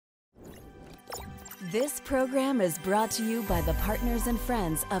This program is brought to you by the partners and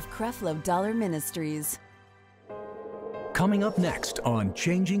friends of Creflo Dollar Ministries. Coming up next on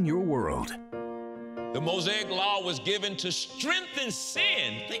Changing Your World. The Mosaic Law was given to strengthen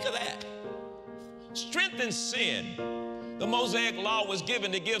sin. Think of that. Strengthen sin. The Mosaic Law was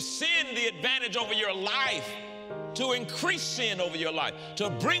given to give sin the advantage over your life, to increase sin over your life, to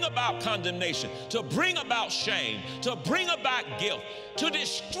bring about condemnation, to bring about shame, to bring about guilt, to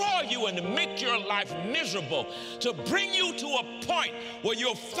destroy you and to make your life miserable, to bring you to a point where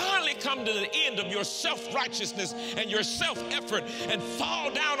you'll finally come to the end of your self-righteousness and your self-effort and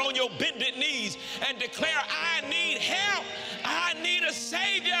fall down on your bended knees and declare, I need help. I need a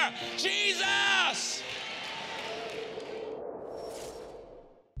Savior, Jesus.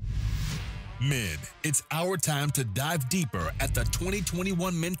 Men, it's our time to dive deeper at the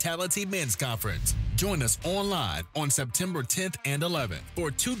 2021 Mentality Men's Conference. Join us online on September 10th and 11th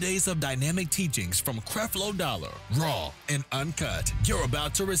for 2 days of dynamic teachings from Creflo Dollar, raw and uncut. You're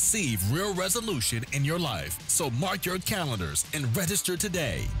about to receive real resolution in your life, so mark your calendars and register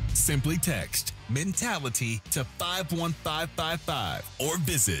today. Simply text mentality to 51555 or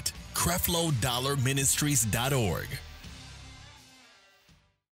visit creflodollarministries.org.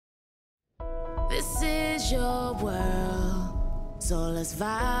 This is your world, so let's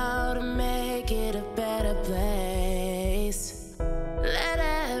vow to make it a better place. Let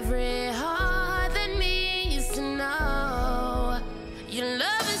every heart that needs to know your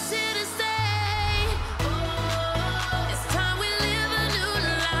love is here to stay. Oh, it's time we live a new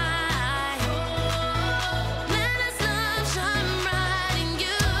life. Oh, let us love shine bright in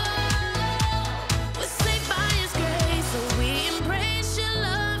you. We're saved by His grace, so we embrace your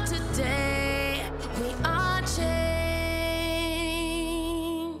love today. We are changed.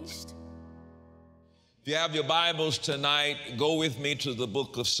 If you have your Bibles tonight, go with me to the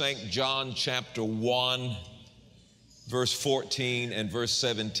book of St. John chapter 1, verse 14 and verse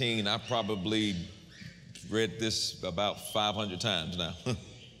 17. I probably read this about 500 times now.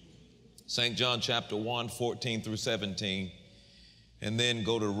 St. John chapter 1, 14 through 17. And then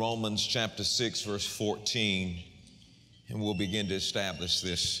go to Romans chapter 6, verse 14, and we'll begin to establish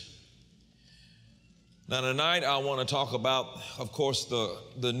this. Now tonight I want to talk about, of course,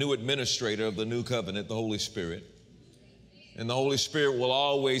 the new administrator of the new covenant, the Holy Spirit. And the Holy Spirit will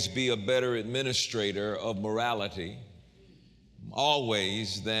always be a better administrator of morality,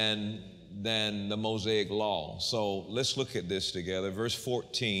 always, than the Mosaic Law. So let's look at this together. Verse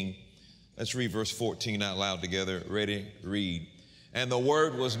 14, let's read verse 14 out loud together. Ready? Read. And the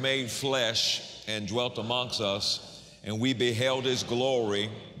Word was made flesh and dwelt amongst us, and we beheld His glory,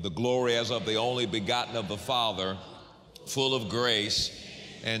 the glory as of the only begotten of the Father, full of grace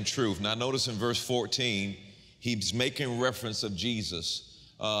and truth. Now notice in verse 14, he's making reference of Jesus.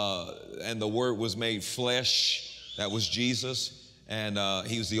 And the Word was made flesh, that was Jesus. And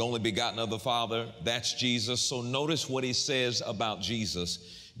He was the only begotten of the Father, that's Jesus. So notice what he says about Jesus.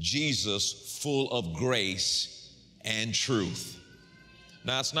 Jesus, full of grace and truth.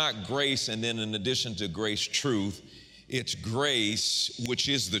 Now it's not grace and then in addition to grace, truth. It's grace, which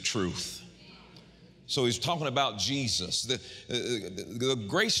is the truth. So he's talking about Jesus. The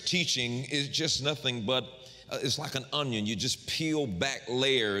grace teaching is just nothing but, it's like an onion. You just peel back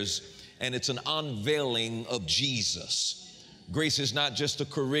layers and it's an unveiling of Jesus. Grace is not just a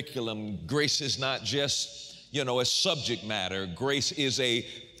curriculum. Grace is not just, a subject matter. Grace is a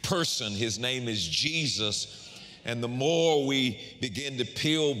person. His name is Jesus. And the more we begin to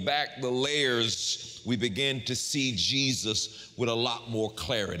peel back the layers, we begin to see Jesus with a lot more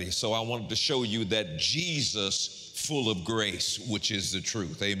clarity. So I wanted to show you that Jesus, full of grace, which is the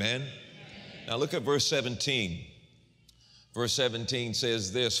truth. Amen? Now look at verse 17. Verse 17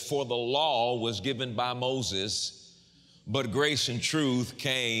 says this, for the law was given by Moses, but grace and truth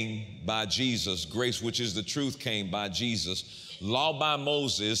came by Jesus. Grace, which is the truth, came by Jesus. Law by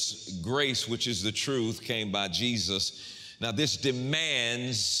Moses, grace, which is the truth, came by Jesus. Now this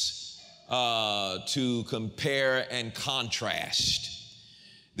demands to compare and contrast.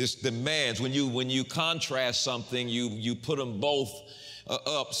 This demands, when you contrast something, you put them both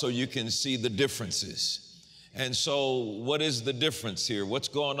up so you can see the differences. And so what is the difference here? What's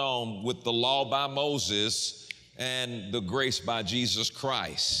going on with the law by Moses and the grace by Jesus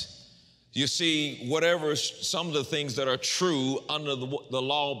Christ? You see, whatever some of the things that are true under the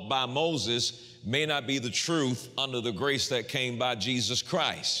law by Moses may not be the truth under the grace that came by Jesus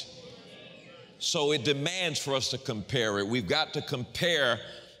Christ. So it demands for us to compare it. We've got to compare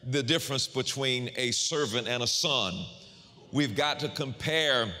the difference between a servant and a son. We've got to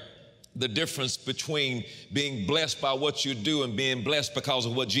compare the difference between being blessed by what you do and being blessed because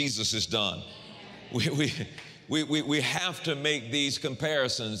of what Jesus has done. We have to make these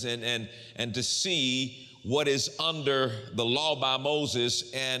comparisons and to see what is under the law by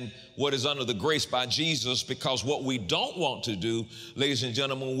Moses and what is under the grace by Jesus, because what we don't want to do, ladies and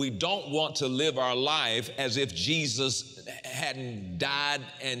gentlemen, we don't want to live our life as if Jesus hadn't died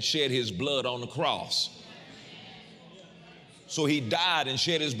and shed his blood on the cross. So he died and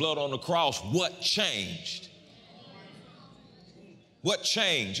shed his blood on the cross. What changed? What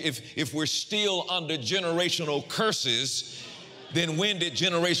changed? If we're still under generational curses, then when did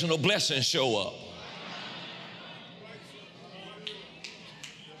generational blessings show up?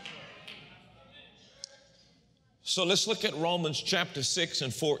 So let's look at Romans chapter 6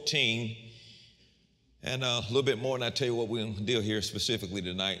 and 14, and a little bit more, and I'll tell you what we're going to deal here specifically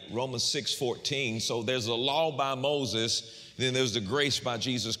tonight. Romans 6:14. So there's a law by Moses, then there's the grace by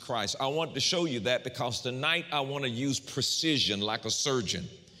Jesus Christ. I want to show you that because tonight I want to use precision like a surgeon.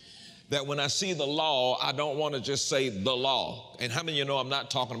 That when I see the law, I don't want to just say the law. And how many of you know I'm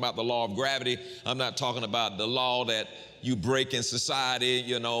not talking about the law of gravity? I'm not talking about the law that you break in society.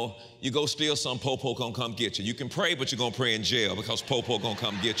 You know, you go steal some, po-po gonna come get you. You can pray, but you're gonna pray in jail because po-po gonna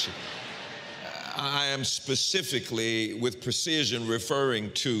come get you. I am specifically with precision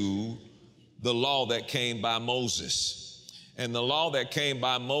referring to the law that came by Moses. And the law that came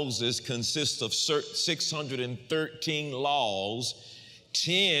by Moses consists of 613 laws.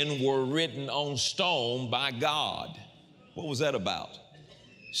 10 were written on stone by God. What was that about?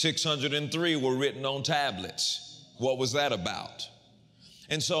 603 were written on tablets. What was that about?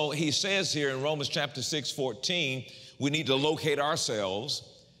 And so he says here in Romans chapter 6:14, we need to locate ourselves.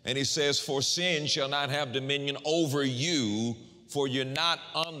 And he says, for sin shall not have dominion over you, for you're not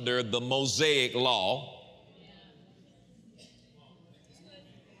under the Mosaic law.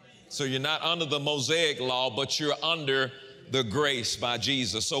 So you're not under the Mosaic law, but you're under the grace by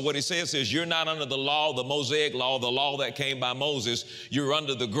Jesus. So what he says is you're not under the law, the Mosaic law, the law that came by Moses. You're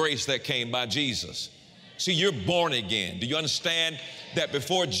under the grace that came by Jesus. See, you're born again. Do you understand that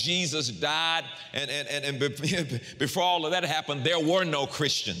before Jesus died and before all of that happened, there were no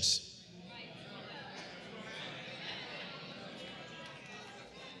Christians?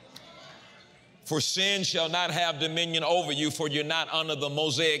 For sin shall not have dominion over you, for you're not under the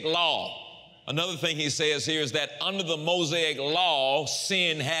Mosaic law. Another thing he says here is that under the Mosaic law,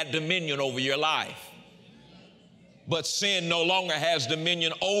 sin had dominion over your life. But sin no longer has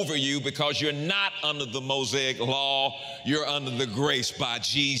dominion over you because you're not under the Mosaic law, you're under the grace by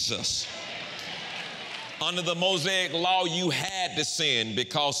Jesus. Under the Mosaic law, you had to sin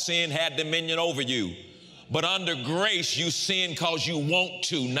because sin had dominion over you. But under grace, you sin because you want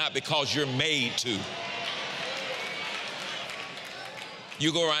to, not because you're made to.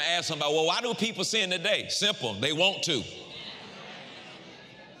 You go around and ask somebody, well, why do people sin today? Simple, they want to.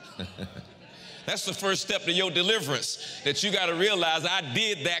 That's the first step to your deliverance, that you got to realize I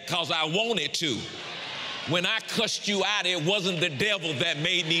did that because I wanted to. When I cussed you out, it wasn't the devil that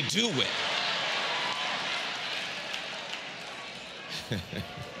made me do it.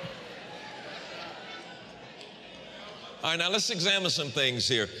 All right, now let's examine some things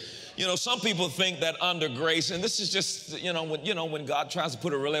here. You know, some people think that under grace, and this is just, when God tries to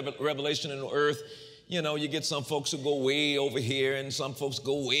put a revelation in the earth, you get some folks who go way over here and some folks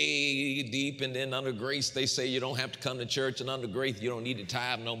go way deep, and then under grace, they say you don't have to come to church, and under grace, you don't need to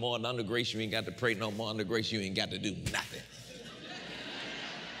tithe no more, and under grace, you ain't got to pray no more, under grace, you ain't got to do nothing.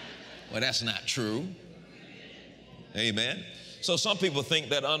 Well, that's not true. Amen. So some people think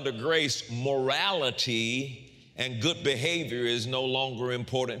that under grace, morality and good behavior is no longer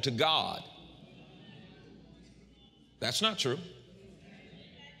important to God. That's not true.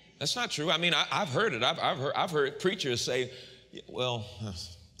 That's not true. I mean, I've heard it. I've heard preachers say, well,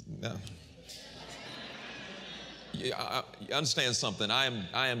 no. I understand something.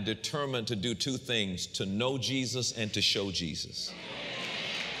 I am determined to do two things: to know Jesus and to show Jesus.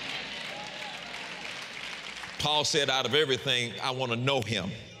 Paul said, out of everything, I want to know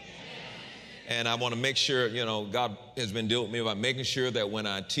him. And I want to make sure, God has been dealing with me about making sure that when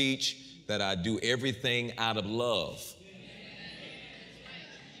I teach, that I do everything out of love.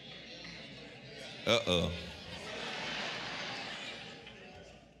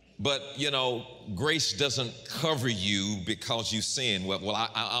 But, grace doesn't cover you because you sin. Well,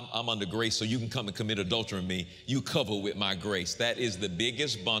 I'm under grace, so you can come and commit adultery with me. You cover with my grace. That is the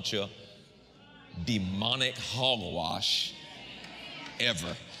biggest bunch of demonic hogwash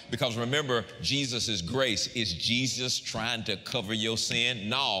ever. Because remember, Jesus' grace. Is Jesus trying to cover your sin?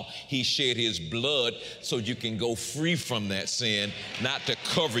 No, he shed his blood so you can go free from that sin, not to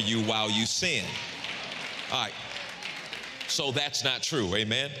cover you while you sin. All right. So that's not true.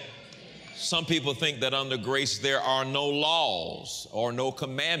 Amen. Some people think that under grace there are no laws or no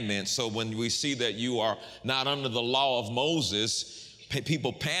commandments. So when we see that you are not under the law of Moses,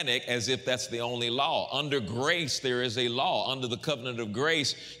 people panic as if that's the only law. Under grace, there is a law. Under the covenant of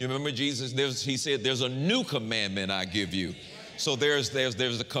grace, you remember Jesus, he said, there's a new commandment I give you. So there's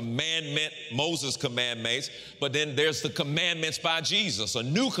a commandment, Moses' commandments, but then there's the commandments by Jesus. A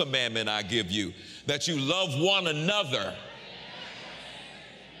new commandment I give you, that you love one another.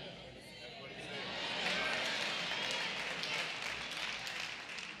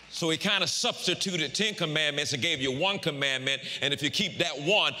 So he kind of substituted 10 commandments and gave you one commandment. And if you keep that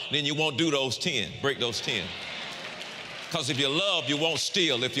one, then you won't do those 10, break those 10. Because if you love, you won't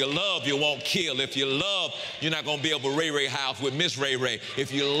steal. If you love, you won't kill. If you love, you're not going to be able to Ray house with Miss Ray.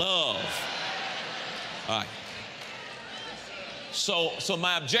 If you love. All right. So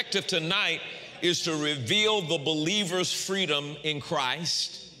my objective tonight is to reveal the believer's freedom in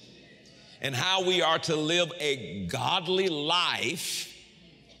Christ and how we are to live a godly life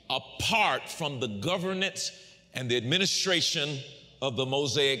apart from the governance and the administration of the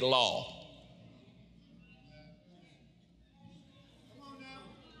Mosaic law.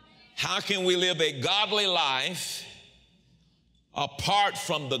 How can we live a godly life apart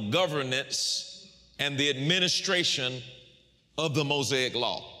from the governance and the administration of the Mosaic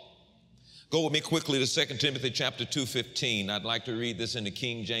law? Go with me quickly to 2 Timothy chapter 2:15. I'd like to read this in the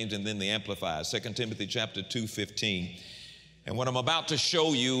King James and then the Amplified. 2 Timothy chapter 2:15. And what I'm about to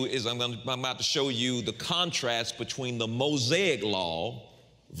show you is I'm about to show you the contrast between the Mosaic law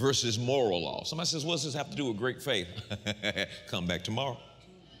versus moral law. Somebody says, what does this have to do with great faith? Come back tomorrow.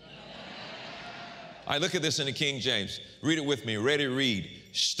 All right, look at this in the King James. Read it with me. Ready, read.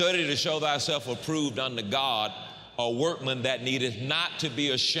 Study to show thyself approved unto God, a workman that needeth not to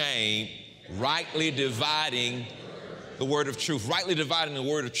be ashamed, rightly dividing the word of truth. Rightly dividing the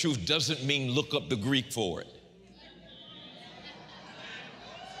word of truth doesn't mean look up the Greek for it.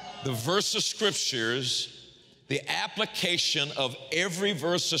 The verse of scriptures, the application of every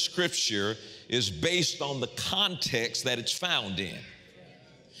verse of scripture is based on the context that it's found in.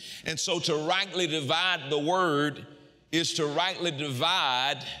 And so to rightly divide the word is to rightly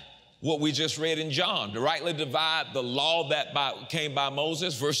divide what we just read in John, to rightly divide the law that came by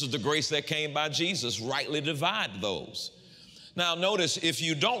Moses versus the grace that came by Jesus. Rightly divide those. Now notice, if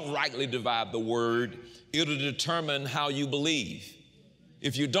you don't rightly divide the word, it'll determine how you believe.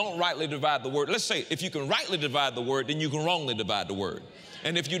 If you don't rightly divide the word, let's say if you can rightly divide the word, then you can wrongly divide the word.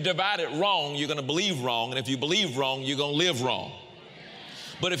 And if you divide it wrong, you're going to believe wrong. And if you believe wrong, you're going to live wrong.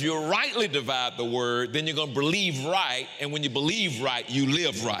 But if you rightly divide the word, then you're going to believe right. And when you believe right, you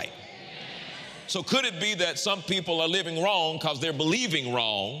live right. So could it be that some people are living wrong because they're believing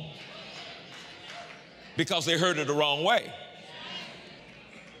wrong because they heard it the wrong way?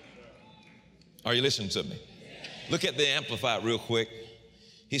 Are you listening to me? Look at the Amplified real quick.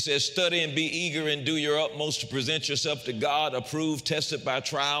 He says, study and be eager and do your utmost to present yourself to God, approved, tested by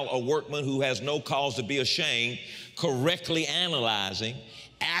trial, a workman who has no cause to be ashamed, correctly analyzing,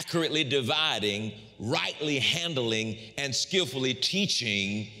 accurately dividing, rightly handling, and skillfully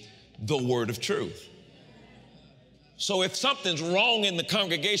teaching the word of truth. So if something's wrong in the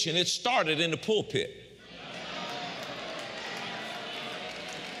congregation, it started in the pulpit.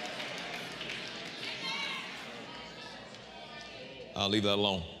 I'll leave that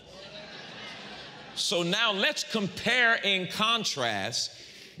alone. So now let's compare and contrast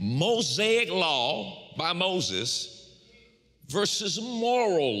Mosaic law by Moses versus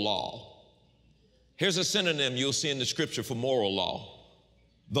moral law. Here's a synonym you'll see in the scripture for moral law.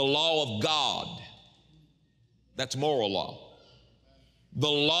 The law of God. That's moral law. The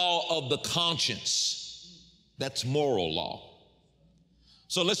law of the conscience. That's moral law.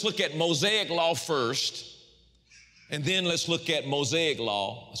 So let's look at Mosaic law first. And then let's look at Mosaic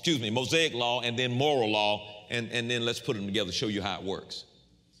law and then moral law, and then let's put them together, show you how it works.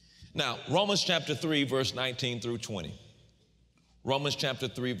 Now, Romans chapter 3, verse 19 through 20. Romans chapter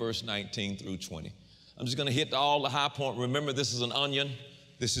 3, verse 19 through 20. I'm just going to hit all the high point. Remember, this is an onion.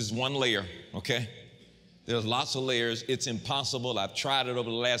 This is one layer, okay? There's lots of layers. It's impossible. I've tried it over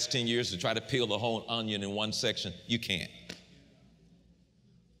the last 10 years to try to peel the whole onion in one section. You can't.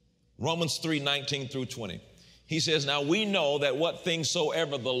 Romans 3, 19 through 20. He says, now we know that what things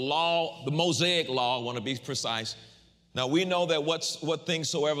soever the Mosaic law, I want to be precise. Now we know that what things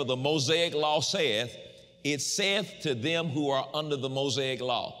soever the Mosaic law saith, it saith to them who are under the Mosaic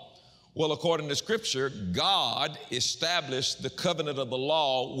law. Well, according to scripture, God established the covenant of the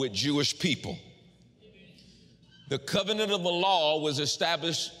law with Jewish people. The covenant of the law was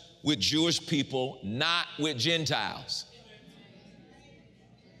established with Jewish people, not with Gentiles.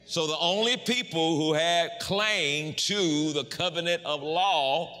 So the only people who had claim to the covenant of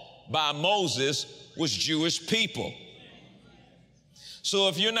law by Moses was Jewish people. So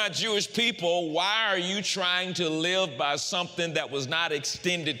if you're not Jewish people, why are you trying to live by something that was not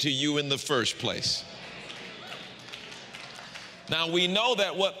extended to you in the first place? Now we know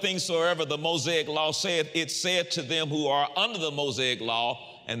that what things soever the Mosaic law said, it said to them who are under the Mosaic law,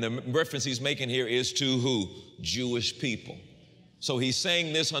 and the reference he's making here is to who? Jewish people. So he's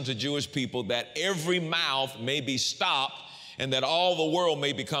saying this unto Jewish people, that every mouth may be stopped and that all the world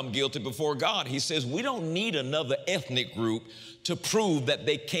may become guilty before God. He says we don't need another ethnic group to prove that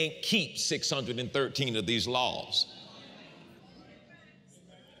they can't keep 613 of these laws.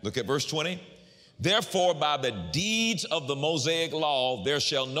 Look at verse 20. Therefore, by the deeds of the Mosaic law, there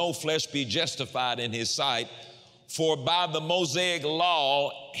shall no flesh be justified in his sight. For by the Mosaic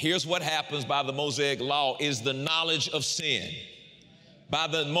law, here's what happens by the Mosaic law, is the knowledge of sin.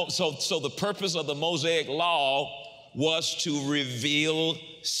 So the purpose of the Mosaic law was to reveal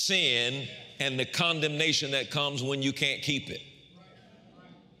sin and the condemnation that comes when you can't keep it.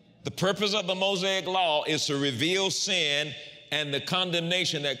 The purpose of the Mosaic law is to reveal sin and the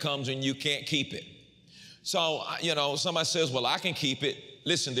condemnation that comes when you can't keep it. So, somebody says, well, I can keep it.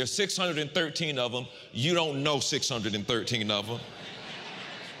 Listen, there's 613 of them. You don't know 613 of them.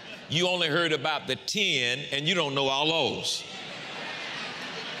 You only heard about the 10, and you don't know all those.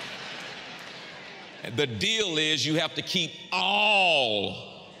 The deal is you have to keep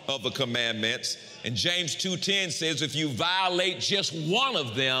all of the commandments. And James 2:10 says if you violate just one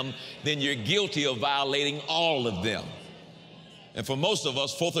of them, then you're guilty of violating all of them. And for most of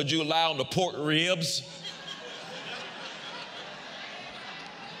us, 4th of July on the pork ribs,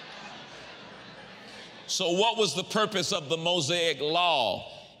 so what was the purpose of the Mosaic law?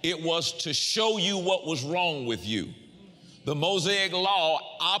 It was to show you what was wrong with you. The Mosaic law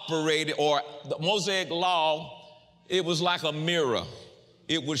it was like a mirror.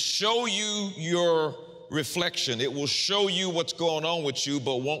 It would show you your reflection. It will show you what's going on with you,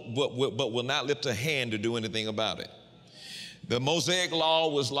 but will not lift a hand to do anything about it. The Mosaic law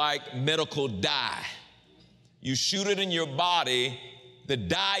was like medical dye. You shoot it in your body. The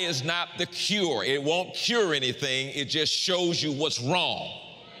dye is not the cure. It won't cure anything. It just shows you what's wrong.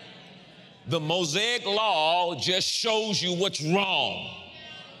 The Mosaic law just shows you what's wrong.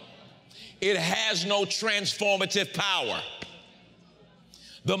 It has no transformative power.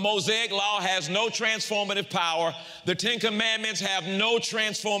 The Mosaic law has no transformative power. The 10 Commandments have no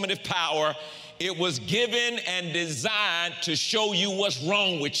transformative power. It was given and designed to show you what's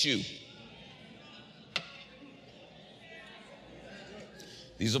wrong with you.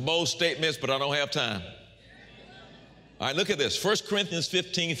 These are bold statements, but I don't have time. All right, look at this. 1 Corinthians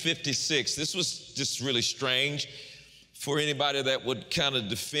 15:56. This was just really strange for anybody that would kind of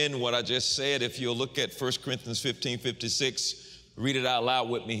defend what I just said. If you'll look at 1 Corinthians 15:56, read it out loud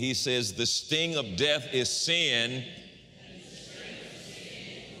with me. He says, the sting of death is sin.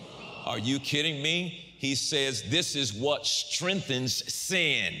 Are you kidding me? He says, this is what strengthens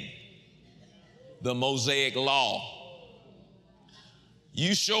sin. The Mosaic law.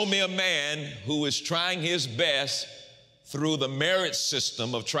 You show me a man who is trying his best through the merit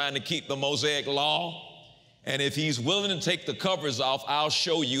system of trying to keep the Mosaic law, and if he's willing to take the covers off, I'll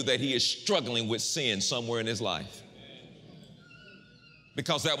show you that he is struggling with sin somewhere in his life.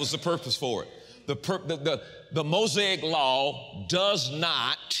 Because that was the purpose for it. The Mosaic law does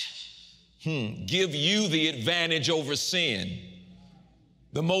not give you the advantage over sin.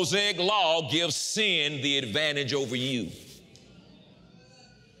 The Mosaic law gives sin the advantage over you.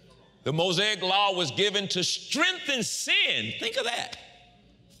 The Mosaic law was given to strengthen sin. Think of that.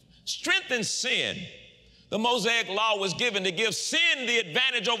 Strengthen sin. The Mosaic law was given to give sin the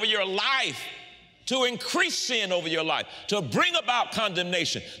advantage over your life, to increase sin over your life, to bring about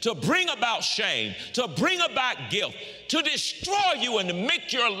condemnation, to bring about shame, to bring about guilt, to destroy you and to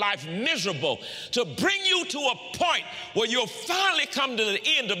make your life miserable, to bring you to a point where you'll finally come to the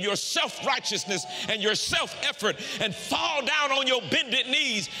end of your self-righteousness and your self-effort and fall down on your bended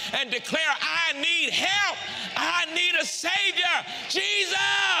knees and declare, I need help. I need a Savior,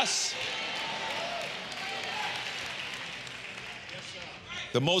 Jesus.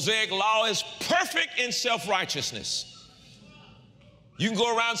 The Mosaic law is perfect in self-righteousness. You can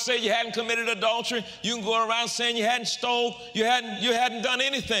go around saying you hadn't committed adultery. You can go around saying you hadn't stole. You hadn't done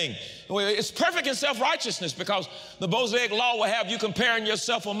anything. Well, it's perfect in self-righteousness, because the Mosaic law will have you comparing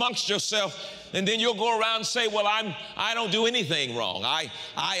yourself amongst yourself, and then you'll go around and say, well, I don't do anything wrong.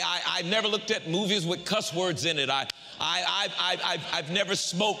 I never looked at movies with cuss words in it. I've never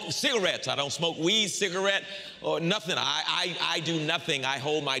smoked cigarettes. I don't smoke weed, cigarette, or nothing. I do nothing. I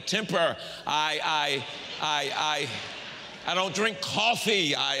hold my temper. I don't drink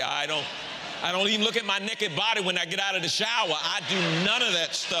coffee. I don't even look at my naked body when I get out of the shower. I do none of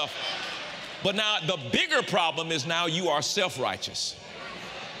that stuff. But now the bigger problem is now you are self-righteous.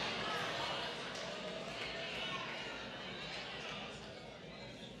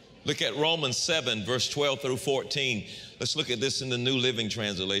 Look at Romans 7, verse 12 through 14. Let's look at this in the New Living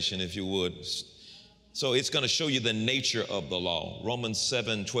Translation, if you would. So it's going to show you the nature of the law. Romans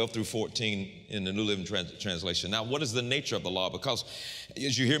 7, 12 through 14 in the New Living Translation. Now, what is the nature of the law? Because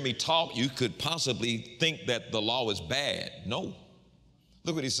as you hear me talk, you could possibly think that the law is bad. No.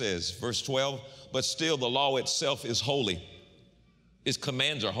 Look what he says, verse 12. But still the law itself is holy. Its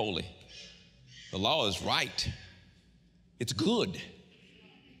commands are holy. The law is right. It's good.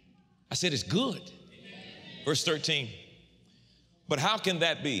 I said it's good. Verse 13. But how can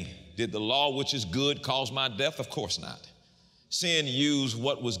that be? Did the law which is good cause my death? Of course not. Sin used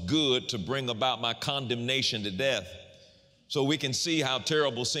what was good to bring about my condemnation to death. So we can see how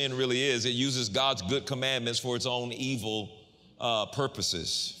terrible sin really is. It uses God's good commandments for its own evil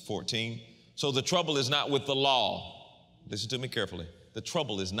purposes. 14. So the trouble is not with the law. Listen to me carefully. The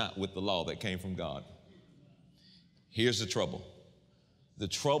trouble is not with the law that came from God. Here's the trouble. The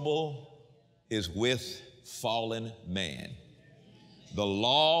trouble is with fallen man. The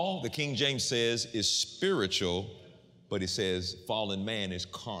law, the King James says, is spiritual, but it says fallen man is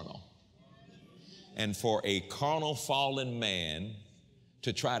carnal. And for a carnal fallen man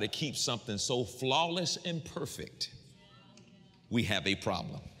to try to keep something so flawless and perfect, we have a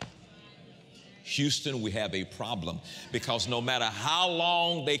problem. Houston, we have a problem, because no matter how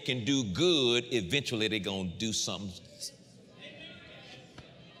long they can do good, eventually they're going to do something.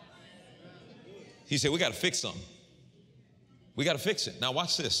 He said, we got to fix something. We got to fix it. Now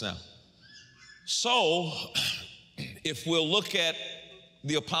watch this now. So if we'll look at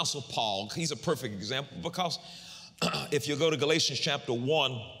the Apostle Paul, he's a perfect example, because if you go to Galatians chapter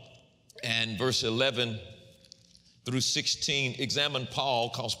 1 and verse 11 through 16, examine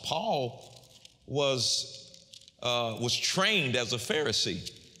Paul, because Paul was trained as a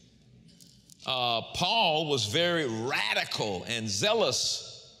Pharisee. Paul was very radical and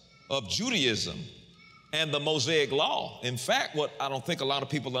zealous of Judaism and the Mosaic law. In fact, what I don't think a lot of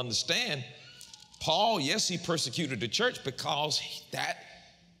people understand, Paul, yes, he persecuted the church because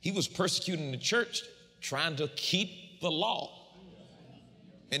he was persecuting the church trying to keep the law.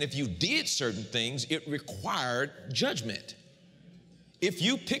 And if you did certain things, it required judgment. If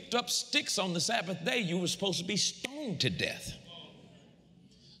you picked up sticks on the Sabbath day, you were supposed to be stoned to death.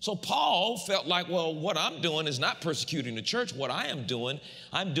 So Paul felt like, well, what I'm doing is not persecuting the church. What I am doing,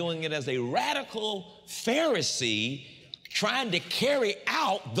 I'm doing it as a radical Pharisee trying to carry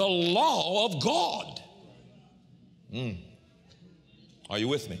out the law of God. Are you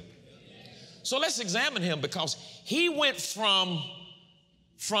with me? So let's examine him, because he went from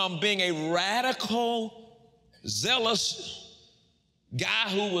being a radical, zealous guy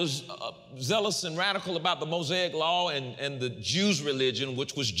who was zealous and radical about the Mosaic law and the Jews' religion,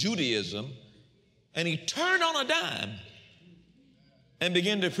 which was Judaism, and he turned on a dime and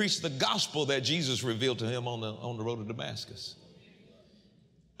began to preach the gospel that Jesus revealed to him on the road to Damascus.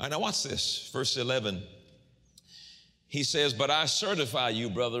 All right, now watch this, verse 11. He says, but I certify you,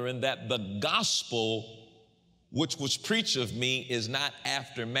 brethren, that the gospel which was preached of me is not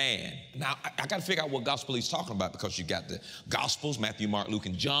after man. Now, I got to figure out what gospel he's talking about, because you've got the gospels, Matthew, Mark, Luke,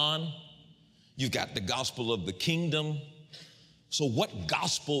 and John. You've got the gospel of the kingdom. So what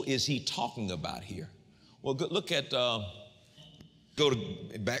gospel is he talking about here? Well, look at, go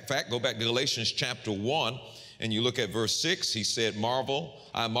back to Galatians chapter 1, and you look at verse 6. He said,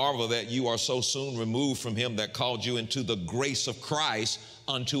 I marvel that you are so soon removed from him that called you into the grace of Christ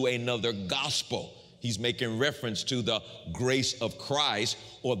unto another gospel. He's making reference to the grace of Christ,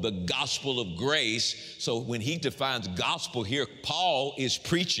 or the gospel of grace. So when he defines gospel here, Paul is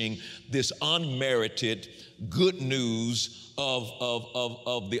preaching this unmerited good news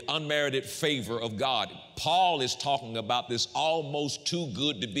of the unmerited favor of God. Paul is talking about this almost too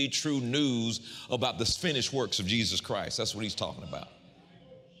good to be true news about the finished works of Jesus Christ. That's what he's talking about.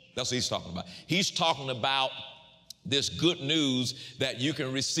 That's what he's talking about. He's talking about this good news that you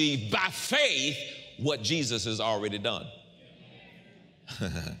can receive by faith what Jesus has already done.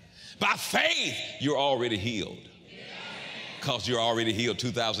 By faith, you're already healed. Because you're already healed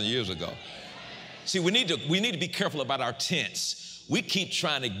 2,000 years ago. See, we need to be careful about our tense. We keep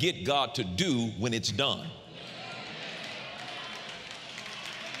trying to get God to do when it's done.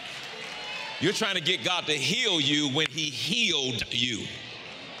 You're trying to get God to heal you when he healed you.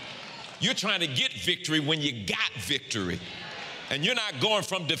 You're trying to get victory when you got victory. And you're not going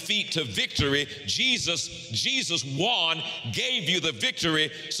from defeat to victory. Jesus won, gave you the victory,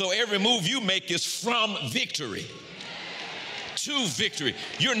 so every move you make is from victory to victory.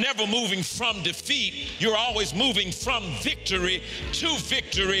 You're never moving from defeat. You're always moving from victory to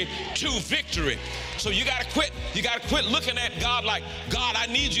victory to victory. So you got to quit. You got to quit looking at God like, God, I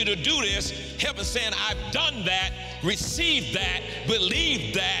need you to do this. Heaven saying, I've done that, receive that,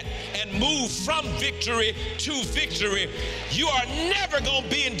 believe that, and move from victory to victory. You are never going to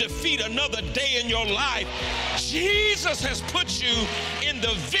be in defeat another day in your life. Jesus has put you in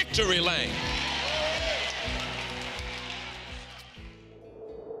the victory lane.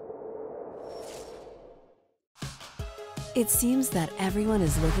 It seems that everyone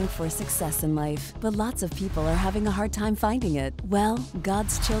is looking for success in life, but lots of people are having a hard time finding it. Well,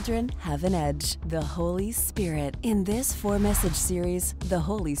 God's children have an edge, the Holy Spirit. In this 4-message series, The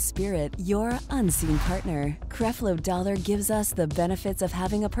Holy Spirit, your unseen partner, Creflo Dollar gives us the benefits of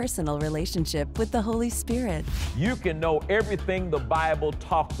having a personal relationship with the Holy Spirit. You can know everything the Bible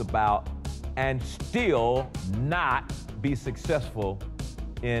talks about and still not be successful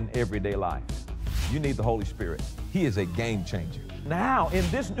in everyday life. You need the Holy Spirit. He is a game changer. Now, in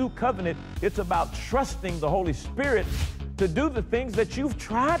this new covenant, it's about trusting the Holy Spirit to do the things that you've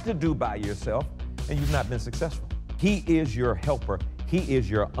tried to do by yourself and you've not been successful. He is your helper. He is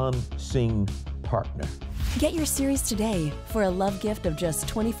your unseen partner. Get your series today for a love gift of just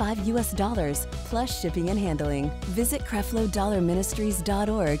 $25 plus shipping and handling. Visit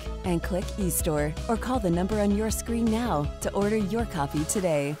CrefloDollarMinistries.org and click eStore or call the number on your screen now to order your copy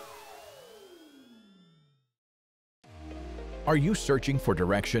today. Are you searching for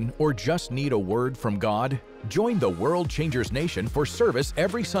direction or just need a word from God? Join the World Changers Nation for service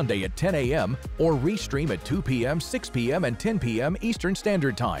every Sunday at 10 a.m. or restream at 2 p.m., 6 p.m., and 10 p.m. Eastern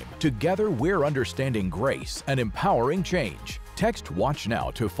Standard Time. Together, we're understanding grace and empowering change. Text WATCH NOW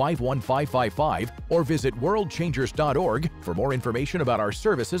to 51555 or visit worldchangers.org for more information about our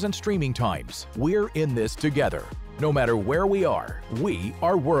services and streaming times. We're in this together. No matter where we are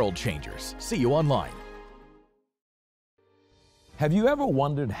World Changers. See you online. Have you ever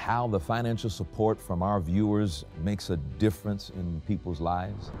wondered how the financial support from our viewers makes a difference in people's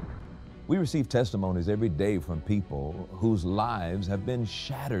lives? We receive testimonies every day from people whose lives have been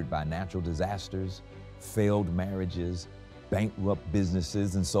shattered by natural disasters, failed marriages, bankrupt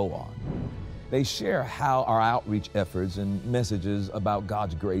businesses, and so on. They share how our outreach efforts and messages about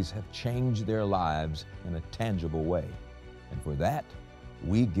God's grace have changed their lives in a tangible way. And for that,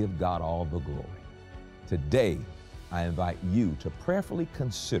 we give God all the glory. Today, I invite you to prayerfully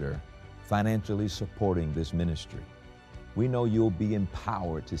consider financially supporting this ministry. We know you'll be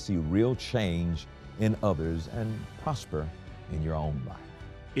empowered to see real change in others and prosper in your own life.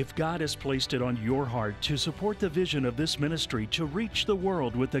 If God has placed it on your heart to support the vision of this ministry to reach the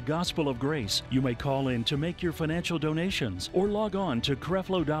world with the gospel of grace, you may call in to make your financial donations or log on to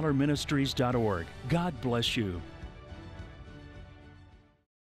CrefloDollarMinistries.org. God bless you.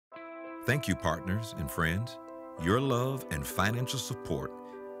 Thank you, partners and friends. Your love and financial support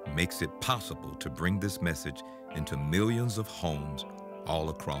makes it possible to bring this message into millions of homes all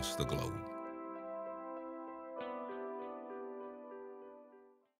across the globe.